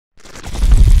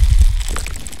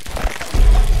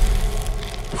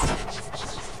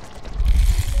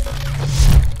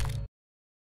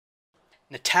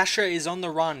Natasha is on the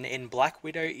run in Black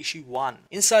Widow issue 1.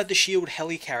 Inside the S.H.I.E.L.D.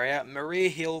 helicarrier, Maria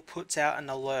Hill puts out an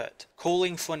alert,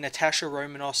 calling for Natasha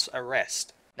Romanoff's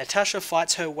arrest. Natasha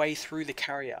fights her way through the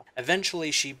carrier.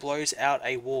 Eventually she blows out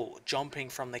a wall, jumping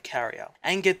from the carrier.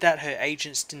 Angered that her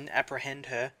agents didn't apprehend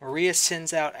her, Maria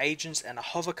sends out agents and a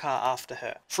hovercar after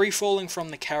her. Free falling from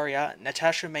the carrier,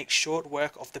 Natasha makes short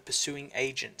work of the pursuing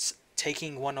agents,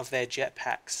 taking one of their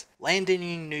jetpacks. Landing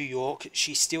in New York,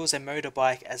 she steals a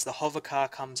motorbike as the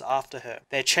hovercar comes after her.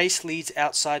 Their chase leads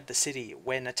outside the city,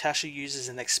 where Natasha uses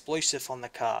an explosive on the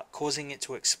car, causing it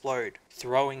to explode,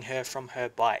 throwing her from her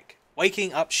bike.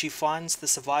 Waking up, she finds the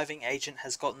surviving agent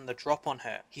has gotten the drop on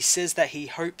her. He says that he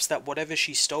hopes that whatever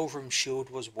she stole from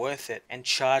S.H.I.E.L.D. was worth it, and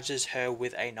charges her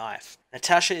with a knife.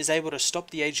 Natasha is able to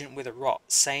stop the agent with a rock,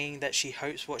 saying that she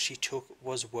hopes what she took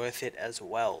was worth it as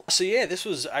well. So yeah, this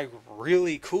was a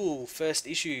really cool first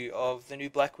issue of the new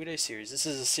Black Widow series. This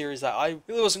is a series that I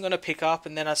really wasn't going to pick up,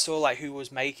 and then I saw like who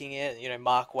was making it, you know,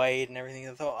 Mark Waid and everything,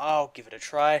 and I thought, oh, I'll give it a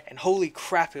try. And holy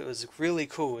crap, it was really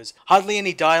cool. It was hardly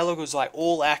any dialogue, it was like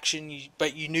all action,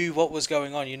 but you knew what was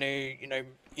going on. You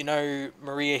know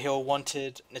Maria Hill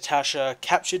wanted Natasha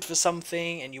captured for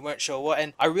something and you weren't sure what,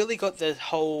 and I really got the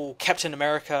whole Captain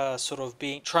America sort of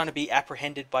trying to be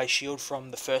apprehended by S.H.I.E.L.D. from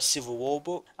the first Civil War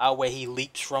book, where he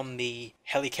leaps from the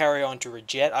helicarrier onto a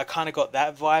jet. I kind of got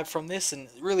that vibe from this, and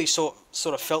it really sort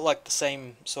of felt like the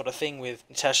same sort of thing with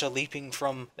Natasha leaping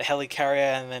from the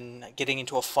helicarrier and then getting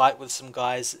into a fight with some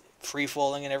guys free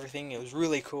falling and everything. It was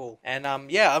really cool, and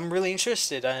yeah, I'm really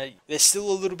interested. There's still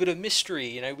a little bit of mystery,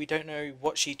 you know, we don't know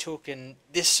what she took, and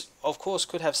this of course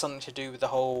could have something to do with the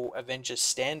whole Avengers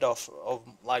standoff of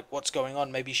like what's going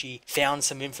on. Maybe she found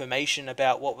some information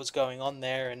about what was going on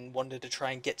there and wanted to try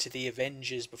and get to the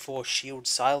Avengers before S.H.I.E.L.D.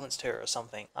 silenced her or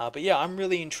something. But yeah, I'm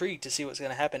really intrigued to see what's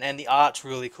going to happen, and the art's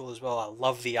really cool as well. I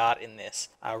love the art in this.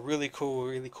 Really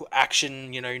cool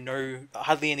action, you know, no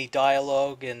hardly any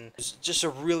dialogue, and it's just a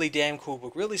really damn cool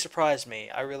book. Really surprised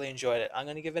me. I really enjoyed it. I'm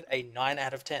going to give it a 9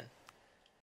 out of 10.